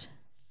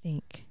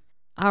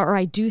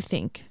do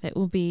think that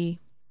will be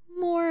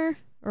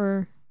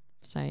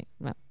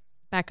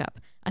back up.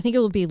 I think it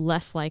will be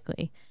less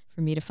likely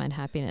for me to find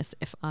happiness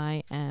if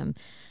I am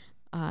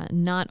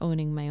not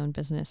owning my own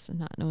business and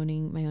not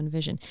owning my own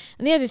vision.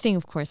 And the other thing,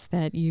 of course,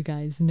 that you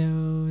guys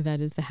know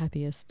that is the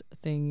happiest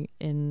thing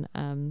in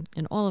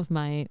all of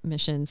my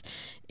missions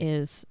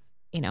is,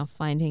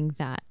 finding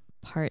that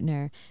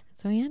partner.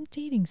 So I am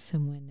dating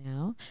someone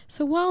now.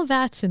 So while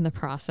that's in the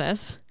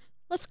process,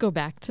 let's go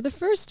back to the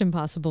first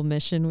impossible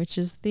mission, which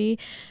is the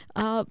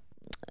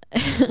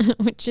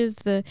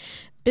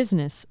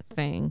business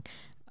thing.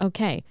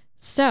 Okay,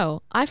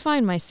 so I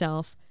find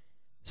myself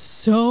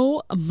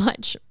so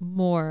much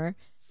more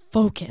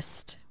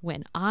focused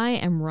when I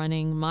am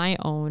running my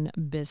own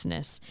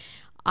business.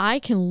 I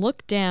can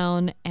look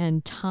down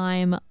and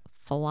time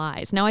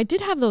flies. Now, I did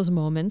have those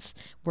moments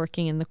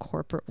working in the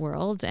corporate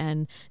world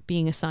and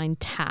being assigned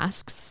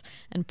tasks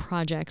and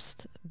projects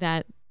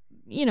that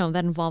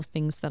involved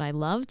things that I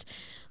loved.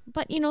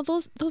 But,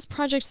 those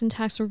projects and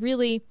tasks were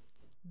really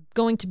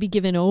going to be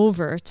given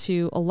over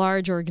to a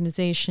large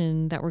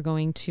organization that were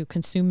going to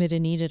consume it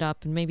and eat it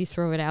up and maybe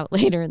throw it out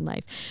later in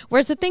life.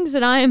 Whereas the things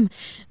that I'm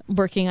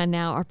working on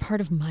now are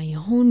part of my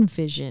own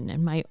vision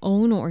and my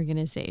own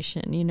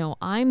organization.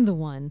 I'm the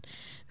one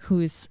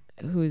who's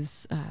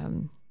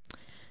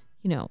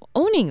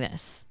owning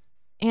this.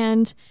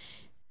 And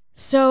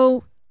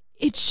so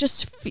it's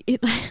just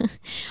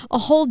a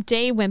whole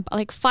day went,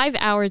 like 5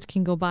 hours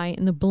can go by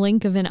in the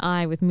blink of an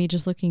eye with me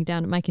just looking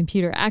down at my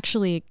computer.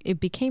 Actually, it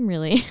became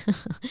really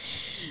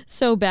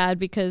so bad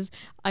because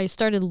I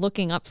started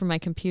looking up from my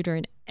computer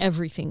and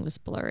everything was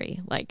blurry,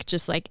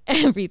 just like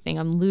everything.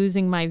 I'm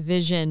losing my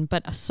vision,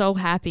 but so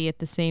happy at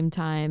the same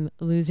time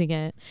losing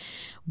it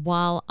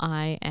while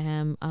I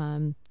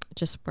am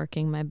just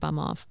working my bum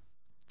off.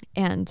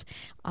 And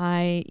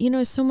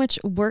so much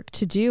work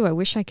to do. I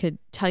wish I could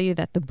tell you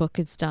that the book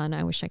is done.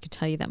 I wish I could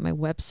tell you that my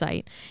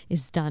website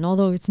is done,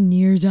 although it's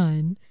near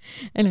done.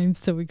 And I'm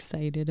so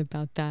excited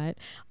about that.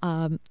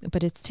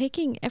 But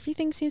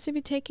everything seems to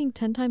be taking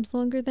 10 times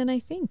longer than I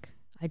think.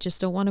 I just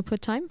don't want to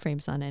put time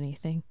frames on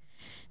anything.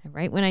 And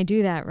right when I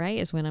do that,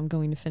 is when I'm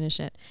going to finish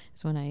it,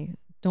 is when I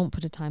don't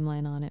put a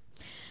timeline on it.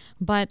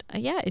 But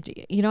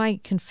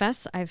I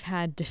confess I've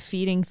had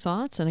defeating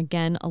thoughts. And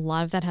again, a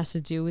lot of that has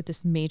to do with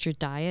this major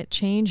diet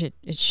change. It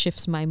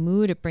shifts my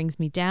mood. It brings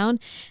me down,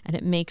 and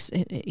it makes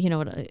it,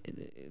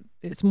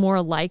 it's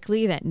more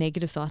likely that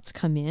negative thoughts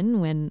come in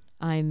when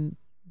I'm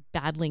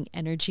battling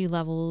energy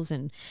levels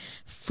and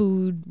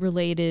food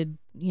related,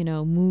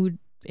 mood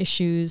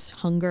issues,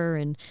 hunger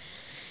and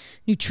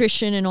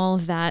nutrition and all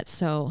of that.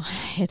 So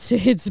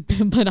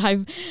but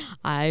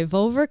I've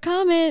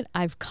overcome it.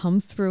 I've come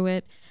through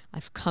it. I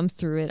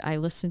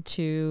listened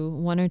to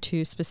 1 or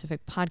 2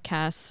 specific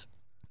podcasts,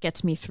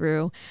 gets me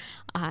through.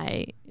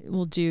 I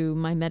will do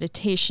my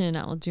meditation.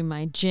 I will do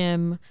my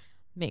gym,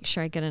 make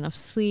sure I get enough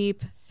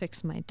sleep,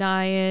 fix my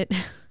diet.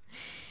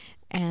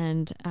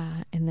 and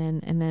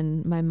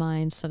then my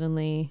mind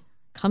suddenly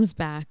comes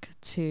back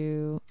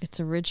to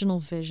its original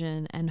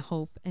vision and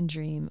hope and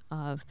dream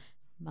of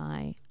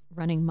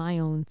running my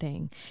own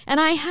thing. And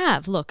I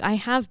have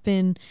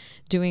been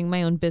doing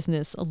my own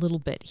business a little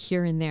bit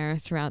here and there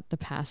throughout the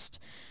past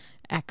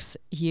X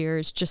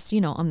years, just,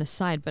 on the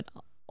side, but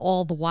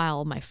all the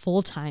while my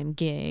full-time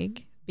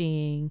gig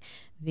being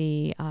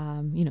the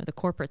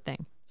corporate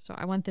thing. So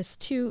I want this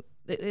to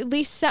at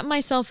least set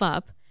myself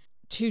up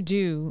to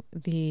do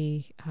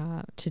the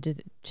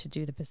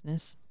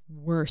business.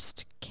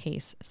 Worst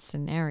case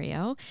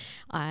scenario,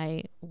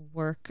 I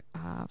work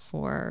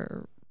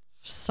for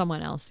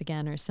someone else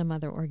again or some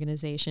other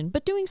organization,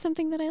 but doing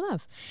something that I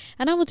love,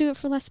 and I will do it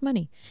for less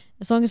money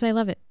as long as I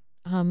love it.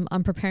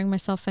 I'm preparing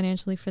myself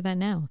financially for that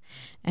now,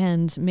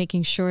 and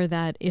making sure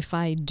that if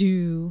I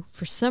do,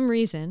 for some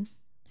reason,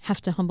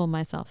 have to humble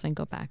myself and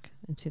go back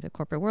into the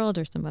corporate world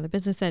or some other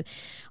business, that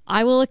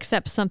I will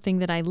accept something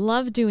that I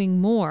love doing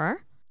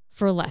more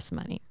for less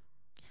money.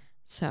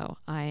 So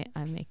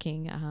I'm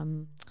making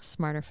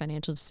smarter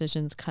financial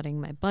decisions,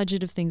 cutting my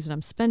budget of things that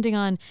I'm spending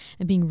on,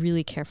 and being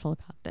really careful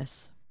about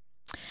this.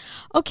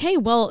 Okay,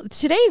 well,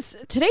 today's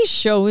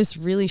show is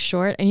really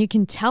short, and you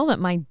can tell that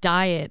my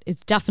diet is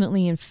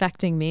definitely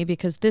infecting me,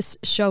 because this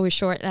show is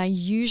short and I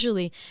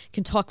usually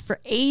can talk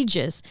for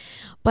ages,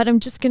 but I'm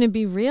just going to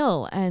be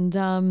real. And,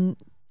 I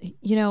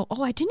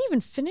didn't even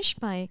finish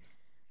my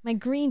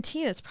green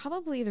tea. That's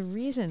probably the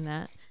reason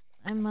that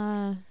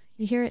I'm,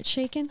 you hear it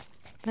shaking?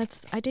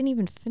 I didn't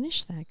even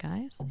finish that,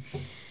 guys.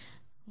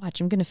 Watch,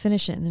 I'm going to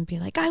finish it and then be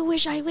like,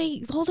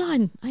 hold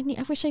on.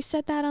 I wish I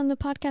said that on the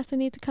podcast. I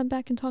need to come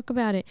back and talk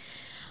about it.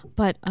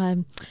 But,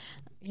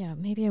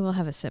 maybe I will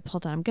have a sip.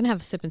 Hold on. I'm going to have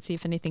a sip and see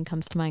if anything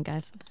comes to mind,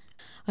 guys.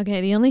 Okay,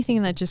 the only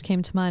thing that just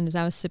came to mind as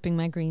I was sipping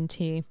my green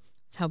tea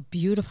is how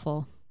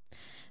beautiful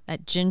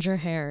that ginger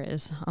hair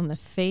is on the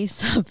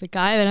face of the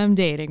guy that I'm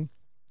dating.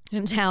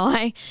 And how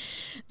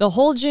the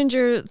whole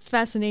ginger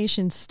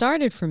fascination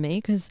started for me,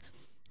 because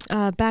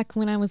back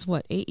when I was,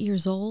 8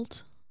 years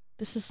old?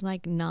 This is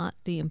like not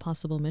the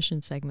Impossible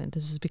Mission segment.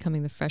 This is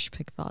becoming the Fresh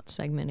Pick Thoughts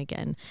segment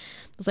again.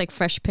 It's like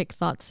Fresh Pick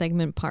Thoughts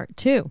segment part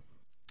 2.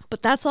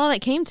 But that's all that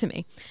came to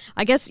me.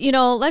 I guess,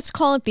 let's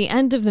call it the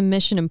end of the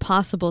Mission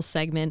Impossible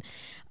segment.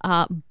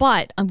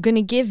 But I'm going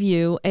to give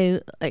you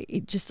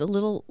just a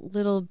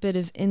little bit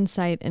of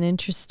insight and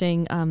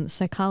interesting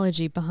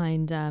psychology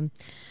behind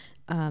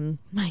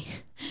my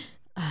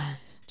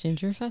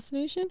ginger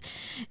fascination.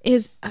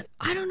 Is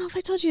I don't know if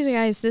I told you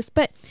guys this,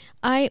 but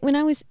my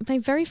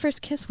very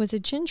first kiss was a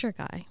ginger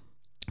guy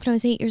when I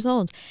was 8 years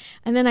old,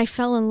 and then I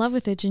fell in love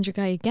with a ginger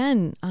guy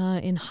again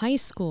in high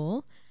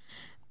school,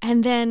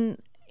 and then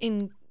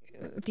in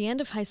the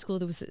end of high school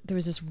there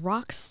was this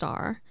rock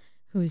star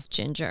who was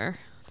ginger.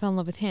 Fell in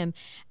love with him,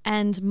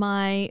 and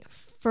my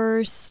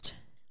first.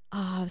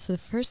 So the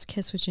first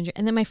kiss was ginger,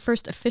 and then my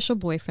first official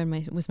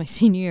boyfriend was my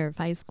senior year of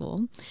high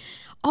school.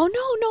 Oh,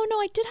 no,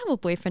 I did have a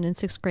boyfriend in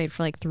 6th grade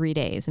for like 3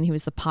 days, and he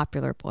was the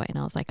popular boy, and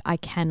I was like, I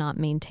cannot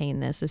maintain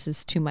this. This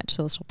is too much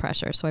social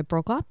pressure. So I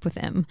broke up with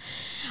him.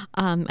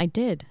 I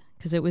did,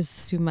 because it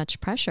was too much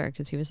pressure,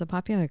 because he was the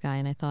popular guy,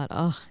 and I thought,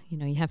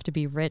 you have to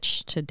be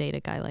rich to date a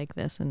guy like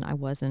this, and I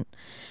wasn't.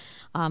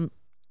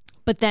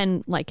 But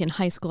then, like in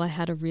high school, I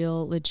had a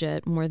real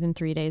legit more than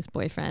 3 days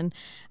boyfriend.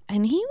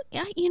 And he,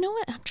 you know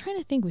what? I'm trying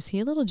to think. Was he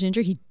a little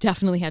ginger? He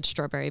definitely had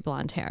strawberry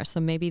blonde hair. So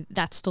maybe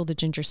that's still the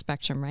ginger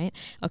spectrum, right?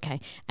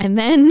 Okay. And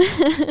then,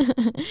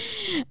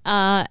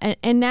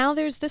 and now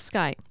there's this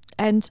guy.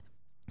 And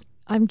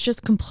I'm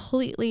just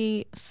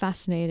completely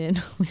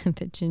fascinated with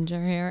the ginger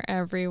hair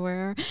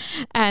everywhere,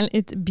 and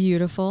it's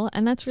beautiful.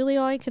 And that's really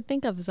all I could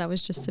think of as I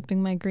was just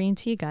sipping my green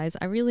tea, guys.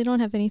 I really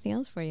don't have anything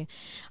else for you.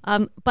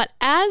 But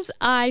as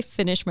I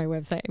finish my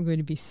website, I'm going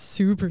to be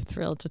super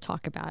thrilled to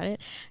talk about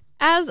it.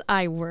 As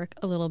I work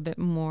a little bit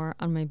more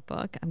on my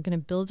book, I'm going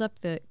to build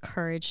up the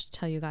courage to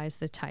tell you guys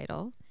the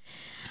title.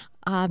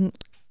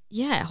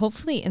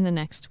 Hopefully in the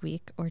next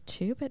week or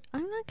two, but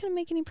I'm not going to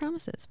make any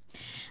promises.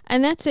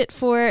 And that's it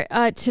for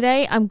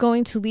today. I'm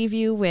going to leave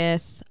you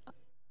with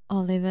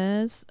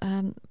Oliver's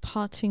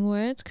parting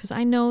words, because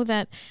I know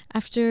that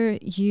after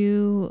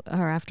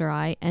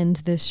I end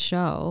this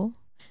show,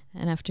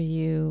 and after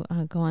you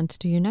go on to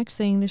do your next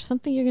thing, there's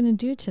something you're going to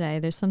do today.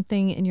 There's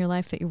something in your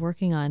life that you're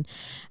working on,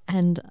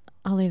 and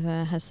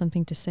Oliver has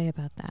something to say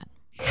about that.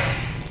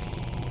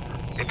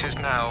 It is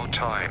now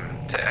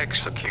time to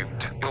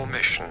execute your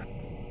mission.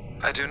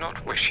 I do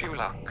not wish you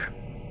luck.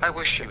 I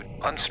wish you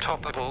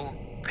unstoppable,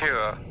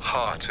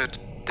 pure-hearted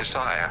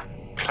desire,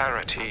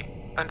 clarity,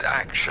 and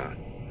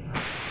action.